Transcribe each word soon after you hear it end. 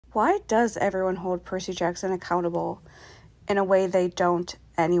Why does everyone hold Percy Jackson accountable in a way they don't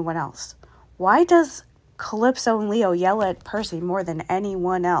anyone else? Why does Calypso and Leo yell at Percy more than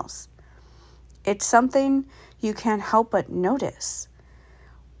anyone else? It's something you can't help but notice.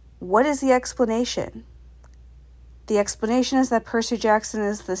 What is the explanation? The explanation is that Percy Jackson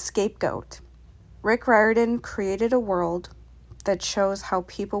is the scapegoat. Rick Riordan created a world that shows how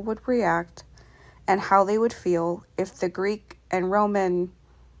people would react and how they would feel if the Greek and Roman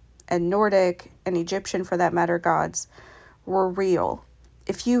and Nordic and Egyptian, for that matter, gods were real.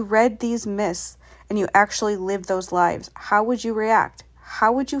 If you read these myths and you actually lived those lives, how would you react?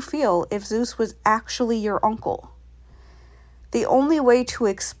 How would you feel if Zeus was actually your uncle? The only way to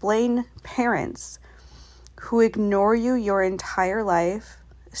explain parents who ignore you your entire life,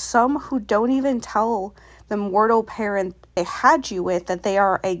 some who don't even tell the mortal parent they had you with that they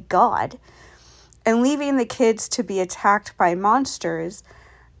are a god, and leaving the kids to be attacked by monsters,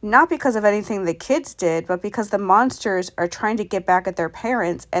 not because of anything the kids did, but because the monsters are trying to get back at their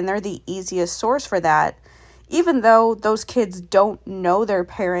parents, and they're the easiest source for that, even though those kids don't know their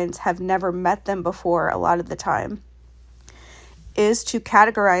parents, have never met them before a lot of the time, is to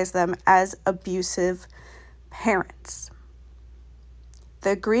categorize them as abusive parents.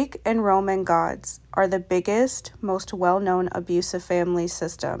 The Greek and Roman gods are the biggest, most well-known abusive family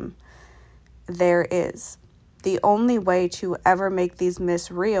system there is. The only way to ever make these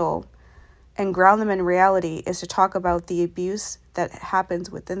myths real and ground them in reality is to talk about the abuse that happens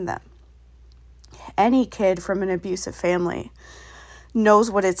within them. Any kid from an abusive family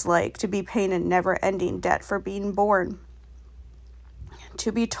knows what it's like to be paying a never-ending debt for being born,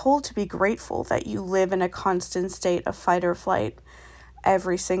 to be told to be grateful that you live in a constant state of fight or flight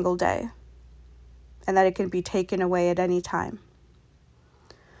every single day, and that it can be taken away at any time.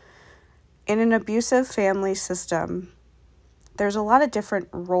 In an abusive family system, there's a lot of different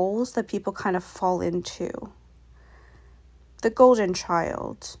roles that people kind of fall into. The golden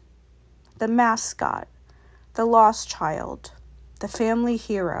child, the mascot, the lost child, the family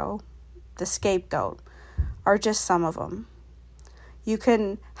hero, the scapegoat are just some of them. You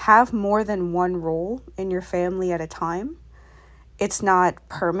can have more than one role in your family at a time. It's not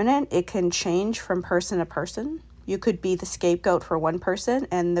permanent. It can change from person to person. You could be the scapegoat for one person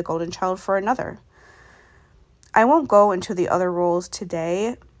and the golden child for another. I won't go into the other roles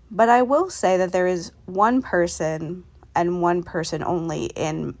today, but I will say that there is one person and one person only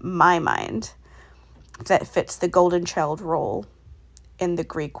in my mind that fits the golden child role in the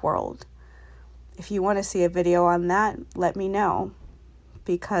Greek world. If you want to see a video on that, let me know,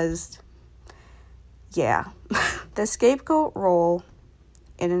 because yeah, the scapegoat role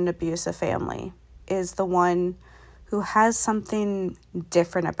in an abusive family is the one who has something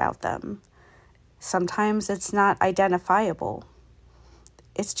different about them. Sometimes it's not identifiable.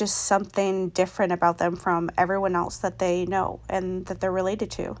 It's just something different about them from everyone else that they know and that they're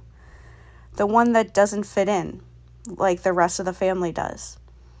related to. The one that doesn't fit in like the rest of the family does.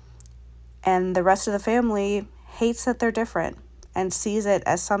 And the rest of the family hates that they're different and sees it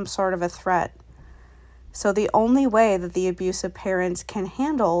as some sort of a threat. So the only way that the abusive parents can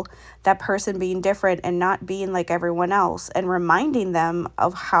handle that person being different and not being like everyone else and reminding them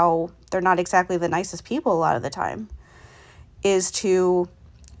of how they're not exactly the nicest people a lot of the time is to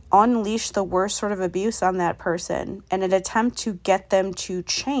unleash the worst sort of abuse on that person in an attempt to get them to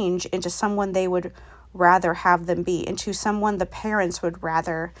change into someone they would rather have them be, into someone the parents would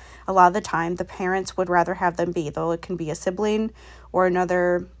rather, a lot of the time, the parents would rather have them be, though it can be a sibling or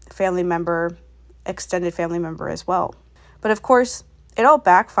another family member, extended family member as well. But of course, it all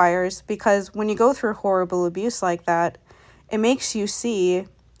backfires because when you go through horrible abuse like that, it makes you see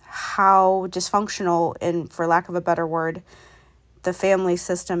how dysfunctional, and for lack of a better word, the family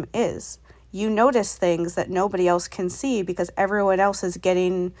system is. You notice things that nobody else can see because everyone else is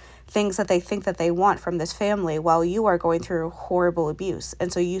getting things that they think that they want from this family while you are going through horrible abuse.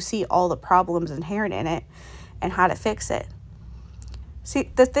 And so you see all the problems inherent in it and how to fix it.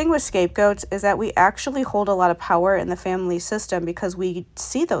 See, the thing with scapegoats is that we actually hold a lot of power in the family system because we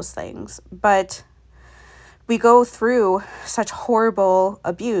see those things, but we go through such horrible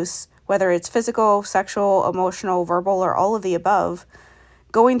abuse, whether it's physical, sexual, emotional, verbal, or all of the above.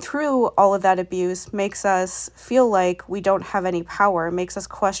 Going through all of that abuse makes us feel like we don't have any power, makes us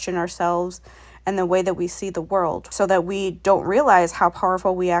question ourselves and the way that we see the world, so that we don't realize how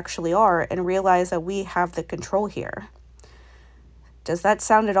powerful we actually are and realize that we have the control here. Does that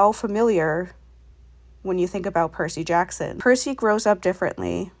sound at all familiar when you think about Percy Jackson? Percy grows up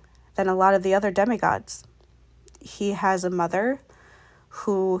differently than a lot of the other demigods. He has a mother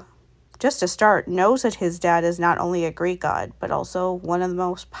who just to start, knows that his dad is not only a Greek god, but also one of the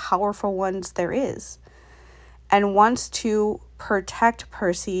most powerful ones there is, and wants to protect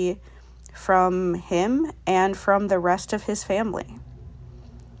Percy from him and from the rest of his family.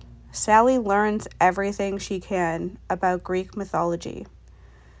 Sally learns everything she can about Greek mythology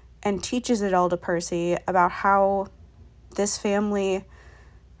and teaches it all to Percy about how this family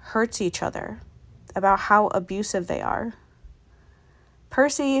hurts each other, about how abusive they are.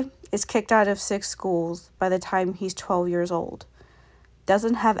 Percy is kicked out of 6 schools by the time he's 12 years old,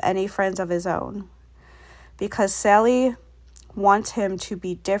 doesn't have any friends of his own, because Sally wants him to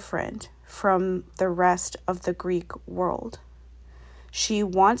be different from the rest of the Greek world. She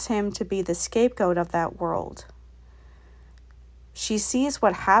wants him to be the scapegoat of that world. She sees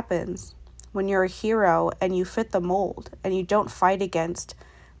what happens when you're a hero and you fit the mold and you don't fight against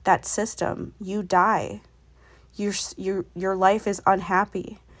that system. You die. Your life is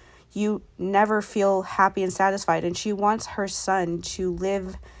unhappy. You never feel happy and satisfied. And she wants her son to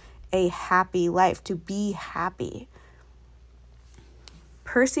live a happy life, to be happy.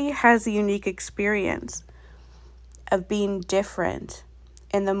 Percy has the unique experience of being different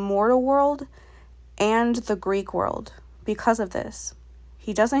in the mortal world and the Greek world because of this.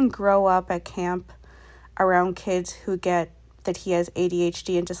 He doesn't grow up at camp around kids who get that he has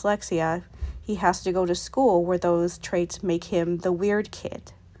ADHD and dyslexia. He has to go to school where those traits make him the weird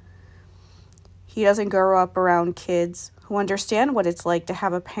kid. He doesn't grow up around kids who understand what it's like to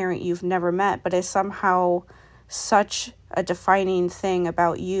have a parent you've never met, but is somehow such a defining thing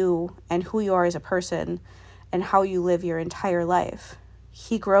about you and who you are as a person and how you live your entire life.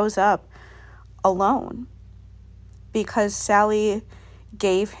 He grows up alone because Sally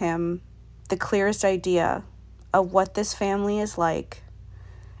gave him the clearest idea of what this family is like,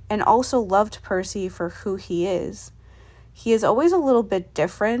 and also loved Percy for who he is. He is always a little bit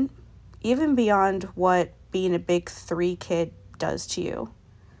different, even beyond what being a big 3 kid does to you.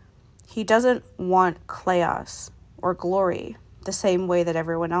 He doesn't want chaos or glory the same way that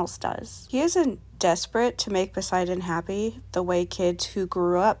everyone else does. He isn't desperate to make Poseidon happy the way kids who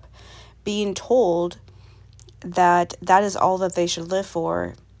grew up being told that that is all that they should live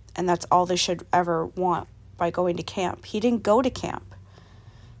for and that's all they should ever want by going to camp. He didn't go to camp.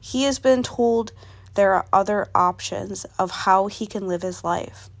 He has been told there are other options of how he can live his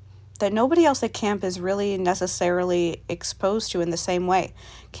life that nobody else at camp is really necessarily exposed to in the same way.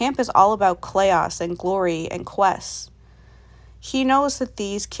 Camp is all about chaos and glory and quests. He knows that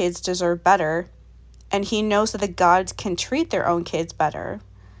these kids deserve better, and he knows that the gods can treat their own kids better.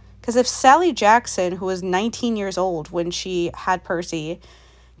 Because if Sally Jackson, who was 19 years old when she had Percy,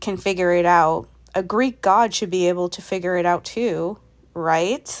 can figure it out, a Greek god should be able to figure it out too,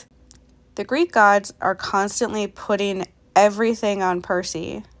 right? The Greek gods are constantly putting everything on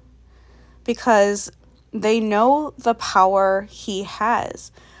Percy because they know the power he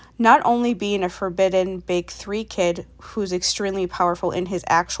has. Not only being a forbidden big 3 kid who's extremely powerful in his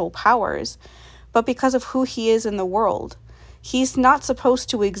actual powers, but because of who he is in the world. He's not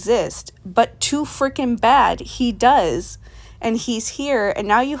supposed to exist, but too freaking bad he does. And he's here, and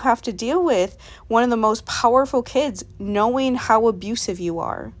now you have to deal with one of the most powerful kids knowing how abusive you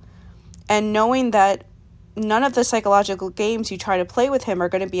are. And knowing that none of the psychological games you try to play with him are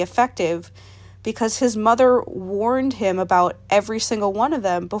going to be effective because his mother warned him about every single one of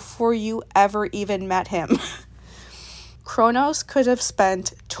them before you ever even met him. Kronos could have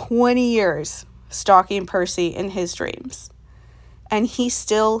spent 20 years stalking Percy in his dreams, and he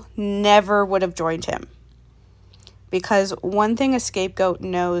still never would have joined him. Because one thing a scapegoat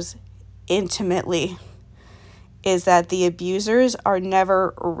knows intimately is that the abusers are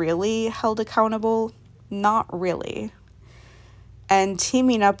never really held accountable. Not really. And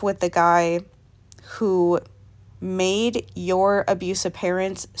teaming up with the guy who made your abusive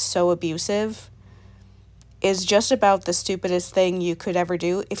parents so abusive is just about the stupidest thing you could ever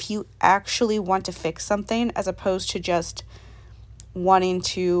do if you actually want to fix something, as opposed to just wanting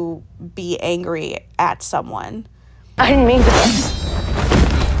to be angry at someone. I didn't mean to.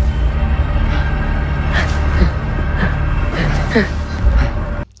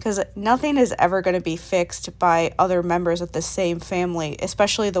 Because nothing is ever going to be fixed by other members of the same family,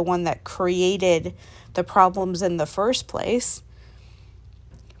 especially the one that created the problems in the first place.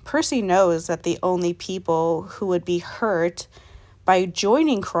 Percy knows that the only people who would be hurt by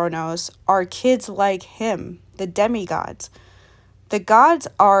joining Kronos are kids like him, the demigods. The gods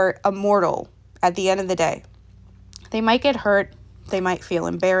are immortal at the end of the day. They might get hurt, they might feel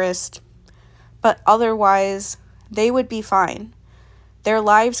embarrassed, but otherwise they would be fine. Their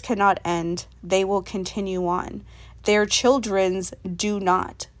lives cannot end. They will continue on. Their children's do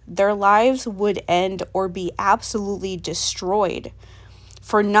not. their lives would end or be absolutely destroyed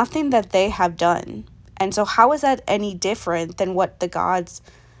for nothing that they have done. And so how is that any different than what the gods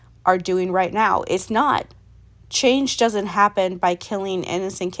are doing right now? It's not. Change doesn't happen by killing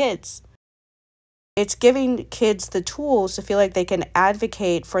innocent kids. It's giving kids the tools to feel like they can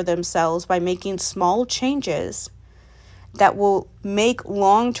advocate for themselves by making small changes that will make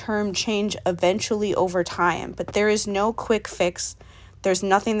long-term change eventually over time. But there is no quick fix. There's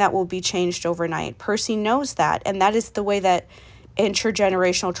nothing that will be changed overnight. Percy knows that, and that is the way that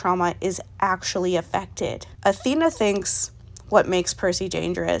intergenerational trauma is actually affected. Athena thinks what makes Percy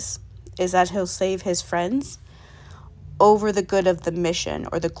dangerous is that he'll save his friends over the good of the mission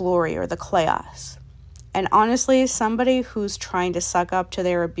or the glory or the kleos. And honestly, somebody who's trying to suck up to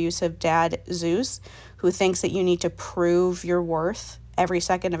their abusive dad, Zeus, who thinks that you need to prove your worth every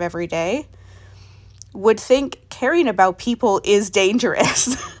second of every day, would think caring about people is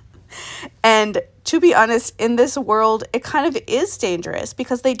dangerous. And to be honest, in this world, it kind of is dangerous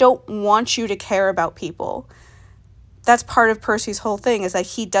because they don't want you to care about people. That's part of Percy's whole thing, is that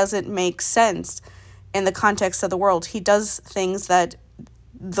he doesn't make sense in the context of the world. He does things that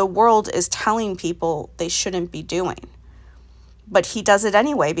the world is telling people they shouldn't be doing. But he does it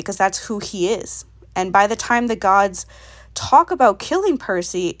anyway because that's who he is. And by the time the gods talk about killing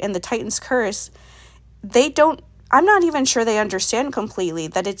Percy in the Titan's Curse, I'm not even sure they understand completely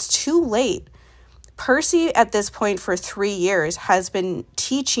that it's too late. Percy, at this point for 3 years, has been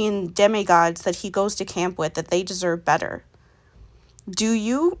teaching demigods that he goes to camp with that they deserve better. Do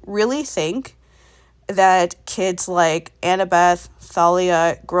you really think that kids like Annabeth,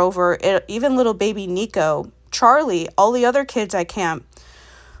 Thalia, Grover, even little baby Nico, Charlie, all the other kids at camp,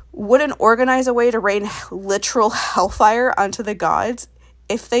 wouldn't organize a way to rain literal hellfire onto the gods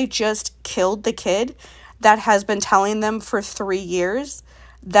if they just killed the kid that has been telling them for 3 years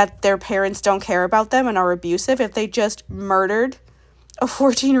that their parents don't care about them and are abusive? If they just murdered a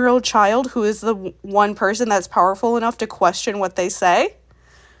 14-year-old child who is the one person that's powerful enough to question what they say?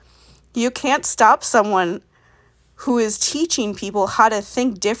 You can't stop someone who is teaching people how to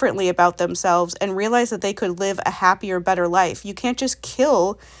think differently about themselves and realize that they could live a happier, better life. You can't just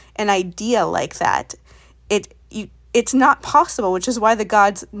kill an idea like that. It's not possible, which is why the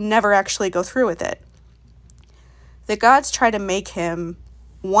gods never actually go through with it. The gods try to make him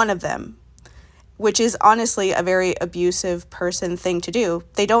one of them, which is honestly a very abusive person thing to do.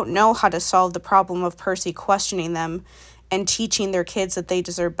 They don't know how to solve the problem of Percy questioning them and teaching their kids that they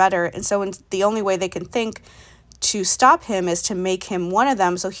deserve better. And so the only way they can think to stop him is to make him one of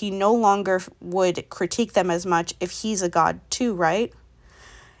them so he no longer would critique them as much if he's a god too, right?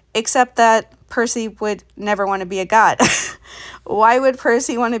 Except that Percy would never want to be a god. Why would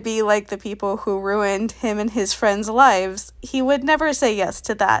Percy want to be like the people who ruined him and his friends' lives? He would never say yes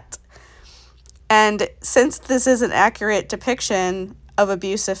to that. And since this is an accurate depiction of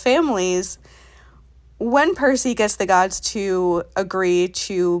abusive families, when Percy gets the gods to agree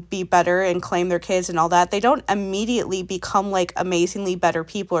to be better and claim their kids and all that, they don't immediately become like amazingly better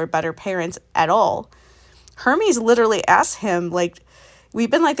people or better parents at all. Hermes literally asks him, like, we've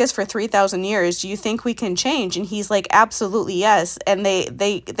been like this for 3,000 years. Do you think we can change? And he's like, absolutely yes. And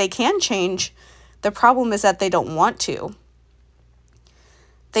they can change. The problem is that they don't want to.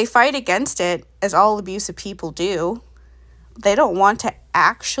 They fight against it, as all abusive people do. They don't want to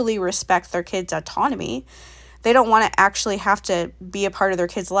actually respect their kids' autonomy. They don't want to actually have to be a part of their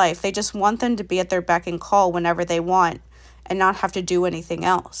kids' life. They just want them to be at their beck and call whenever they want and not have to do anything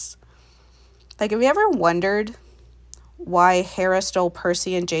else. Like, have you ever wondered why Hera stole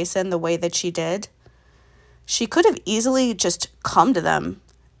Percy and Jason the way that she did? She could have easily just come to them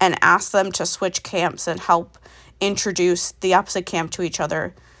and asked them to switch camps and help introduce the opposite camp to each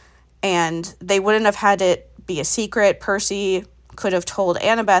other. And they wouldn't have had it be a secret. Percy could have told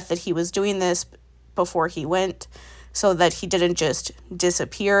Annabeth that he was doing this before he went so that he didn't just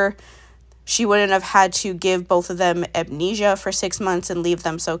disappear. She wouldn't have had to give both of them amnesia for 6 months and leave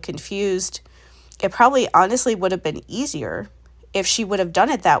them so confused. It probably honestly would have been easier if she would have done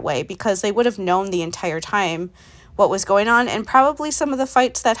it that way, because they would have known the entire time what was going on, and probably some of the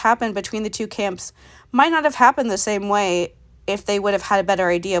fights that happened between the two camps might not have happened the same way if they would have had a better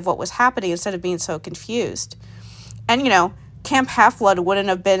idea of what was happening instead of being so confused. And, Camp Half-Blood wouldn't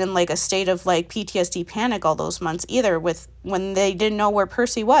have been in, like, a state of, like, PTSD panic all those months either when they didn't know where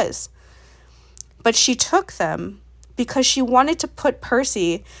Percy was. But she took them because she wanted to put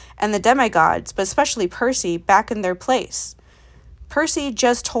Percy and the demigods, but especially Percy, back in their place. Percy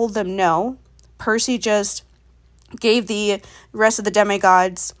just told them no. Percy just gave the rest of the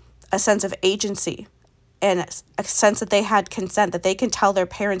demigods a sense of agency. and a sense that they had consent, that they can tell their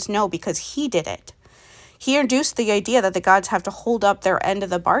parents no because he did it. He introduced the idea that the gods have to hold up their end of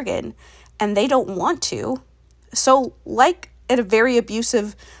the bargain, and they don't want to. So, like a very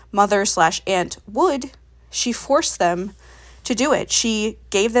abusive mother/aunt would, she forced them to do it. She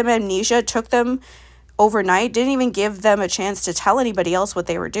gave them amnesia, took them overnight, didn't even give them a chance to tell anybody else what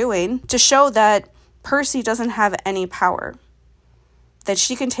they were doing, to show that Percy doesn't have any power, that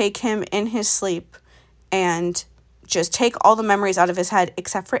she can take him in his sleep and just take all the memories out of his head,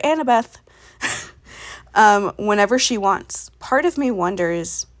 except for Annabeth, whenever she wants. Part of me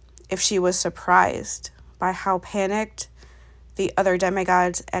wonders if she was surprised by how panicked the other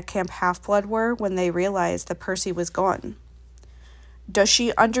demigods at Camp Half-Blood were when they realized that Percy was gone. Does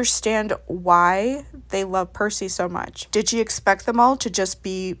she understand why they love Percy so much? Did she expect them all to just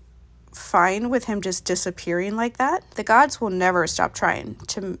be fine with him just disappearing like that? The gods will never stop trying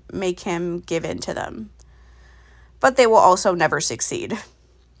to make him give in to them, but they will also never succeed.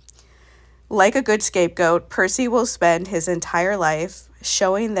 Like a good scapegoat, Percy will spend his entire life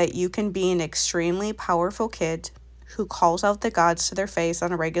showing that you can be an extremely powerful kid who calls out the gods to their face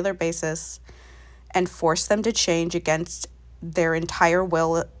on a regular basis and force them to change against their entire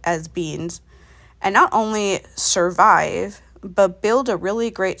will as beings, and not only survive, but build a really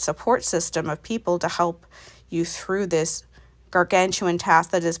great support system of people to help you through this gargantuan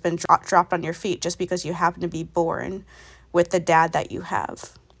task that has been dropped on your feet just because you happen to be born with the dad that you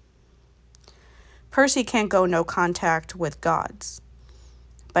have. Percy can't go no contact with gods,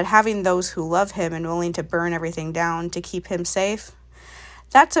 but having those who love him and willing to burn everything down to keep him safe,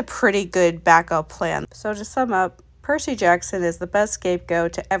 that's a pretty good backup plan. So to sum up, Percy Jackson is the best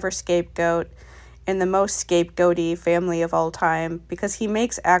scapegoat to ever scapegoat in the most scapegoaty family of all time, because he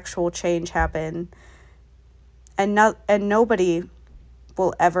makes actual change happen, and nobody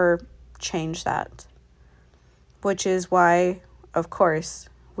will ever change that, which is why, of course,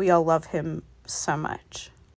 we all love him so much.